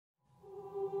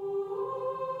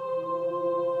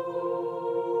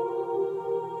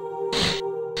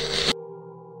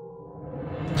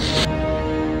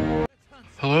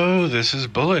this is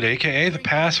Bullet, aka the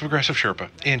Passive Aggressive Sherpa.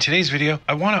 In today's video,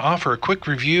 I want to offer a quick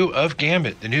review of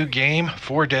Gambit, the new game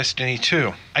for Destiny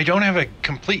 2. I don't have a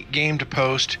complete game to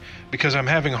post because I'm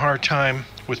having a hard time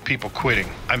with people quitting.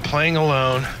 I'm playing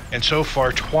alone, and so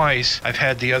far twice I've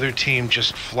had the other team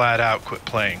just flat out quit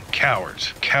playing.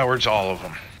 Cowards. Cowards, all of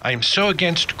them. I am so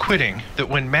against quitting that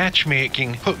when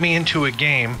matchmaking put me into a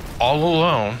game all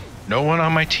alone, no one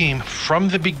on my team, from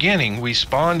the beginning we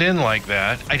spawned in like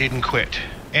that, I didn't quit.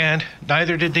 And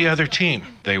neither did the other team.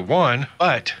 They won,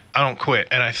 but I don't quit.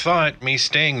 And I thought me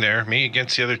staying there, me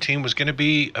against the other team, was going to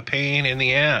be a pain in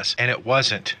the ass. And it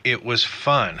wasn't. It was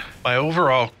fun. My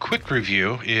overall quick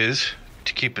review is,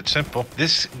 to keep it simple,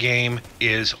 this game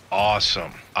is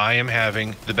awesome. I am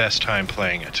having the best time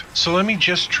playing it. So let me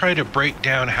just try to break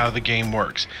down how the game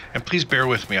works. And please bear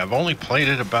with me. I've only played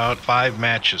it about 5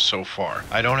 matches so far.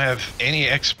 I don't have any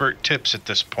expert tips at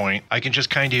this point. I can just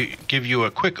kind of give you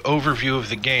a quick overview of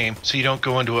the game so you don't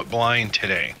go into it blind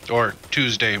today or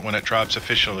Tuesday when it drops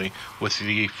officially with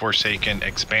the Forsaken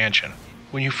expansion.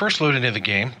 When you first load into the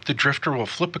game, the Drifter will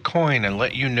flip a coin and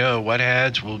let you know what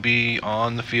ads will be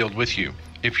on the field with you.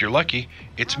 If you're lucky,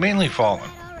 it's mainly Fallen,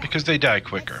 because they die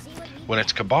quicker. When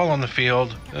it's Cabal on the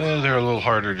field, they're a little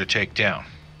harder to take down.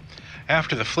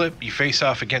 After the flip, you face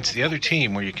off against the other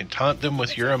team where you can taunt them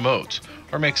with your emotes,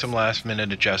 or make some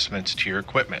last-minute adjustments to your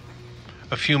equipment.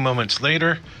 A few moments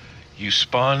later, you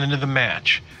spawn into the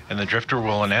match, and the Drifter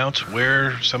will announce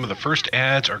where some of the first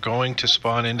ads are going to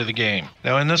spawn into the game.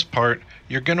 Now in this part,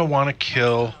 you're going to want to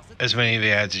kill as many of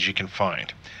the ads as you can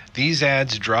find. These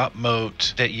ads drop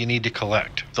motes that you need to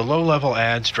collect. The low-level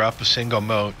ads drop a single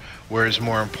mote, whereas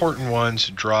more important ones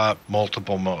drop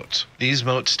multiple motes. These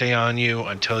motes stay on you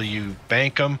until you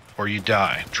bank them or you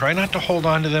die. Try not to hold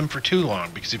on to them for too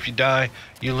long, because if you die,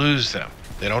 you lose them.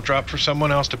 They don't drop for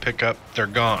someone else to pick up, they're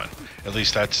gone. At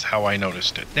least that's how I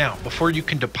noticed it. Now, before you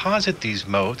can deposit these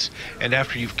motes, and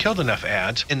after you've killed enough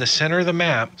ads, in the center of the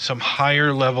map, some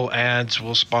higher level ads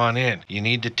will spawn in. You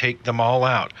need to take them all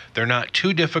out. They're not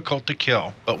too difficult to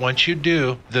kill, but once you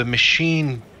do, the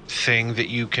machine thing that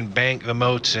you can bank the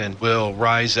motes in will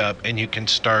rise up and you can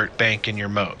start banking your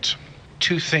motes.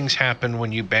 2 things happen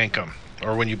when you bank them,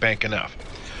 or when you bank enough.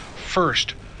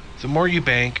 First, the more you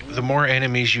bank, the more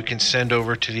enemies you can send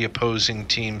over to the opposing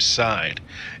team's side.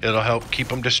 It'll help keep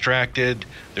them distracted.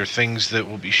 There are things that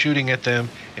will be shooting at them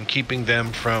and keeping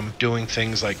them from doing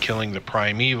things like killing the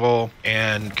primeval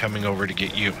and coming over to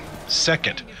get you.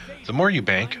 Second, the more you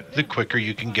bank, the quicker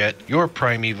you can get your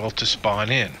primeval to spawn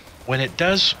in. When it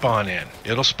does spawn in,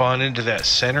 it'll spawn into that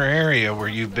center area where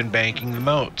you've been banking the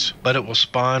motes, but it will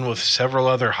spawn with several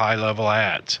other high-level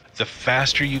ads. The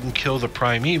faster you can kill the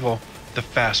primeval, the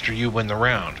faster you win the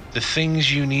round. The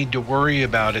things you need to worry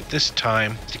about at this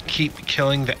time is to keep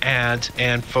killing the ads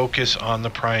and focus on the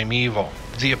primeval.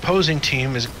 The opposing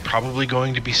team is probably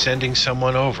going to be sending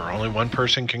someone over. Only one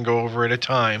person can go over at a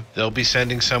time. They'll be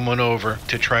sending someone over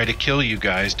to try to kill you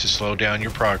guys to slow down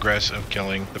your progress of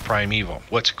killing the primeval.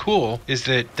 What's cool is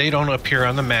that they don't appear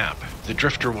on the map. The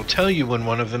Drifter will tell you when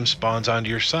one of them spawns onto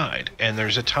your side, and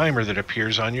there's a timer that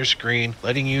appears on your screen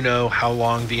letting you know how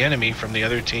long the enemy from the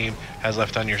other team has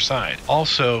left on your side.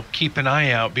 Also, keep an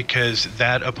eye out because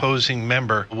that opposing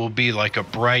member will be like a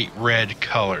bright red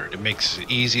color. It makes it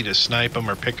easy to snipe them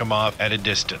or pick them off at a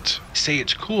distance. Say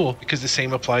it's cool because the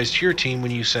same applies to your team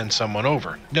when you send someone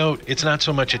over. Note, it's not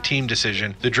so much a team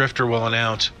decision. The Drifter will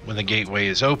announce when the gateway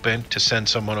is open to send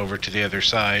someone over to the other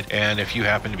side, and if you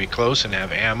happen to be close and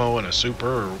have ammo and a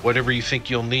super or whatever you think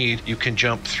you'll need, you can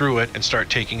jump through it and start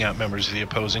taking out members of the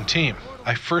opposing team.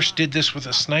 I first did this with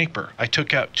a sniper. I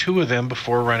took out 2 of them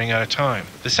before running out of time.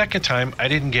 The second time, I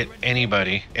didn't get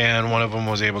anybody, and one of them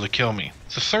was able to kill me.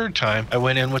 The third time, I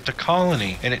went in with the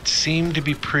colony, and it seemed to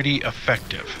be pretty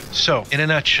effective. So, in a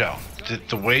nutshell,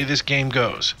 the way this game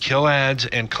goes: kill ads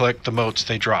and collect the motes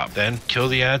they drop. Then kill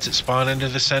the ads that spawn into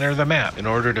the center of the map in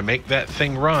order to make that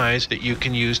thing rise that you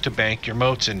can use to bank your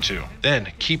motes into.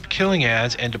 Then keep killing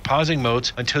ads and depositing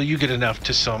motes until you get enough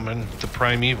to summon the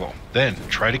primeval. Then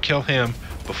try to kill him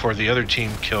before the other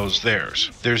team kills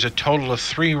theirs. There's a total of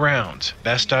 3 rounds,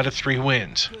 best out of 3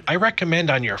 wins. I recommend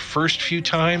on your first few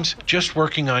times just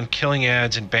working on killing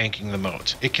ads and banking the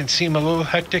motes. It can seem a little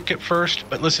hectic at first,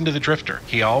 but listen to the Drifter.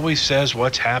 He always says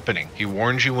what's happening. He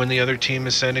warns you when the other team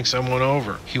is sending someone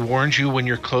over. He warns you when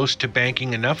you're close to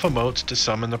banking enough emotes to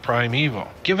summon the primeval.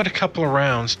 Give it a couple of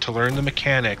rounds to learn the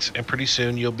mechanics, and pretty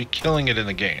soon you'll be killing it in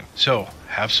the game. So,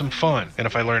 have some fun. And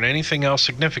if I learn anything else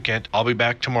significant, I'll be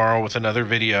back tomorrow with another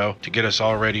video to get us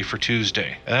all ready for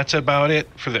Tuesday. And that's about it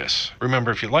for this.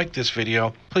 Remember, if you like this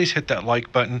video, please hit that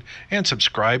like button and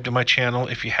subscribe to my channel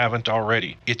if you haven't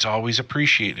already. It's always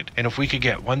appreciated. And if we could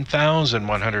get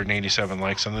 1,187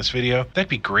 likes on this video, that'd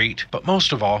be great. But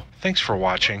most of all, thanks for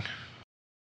watching.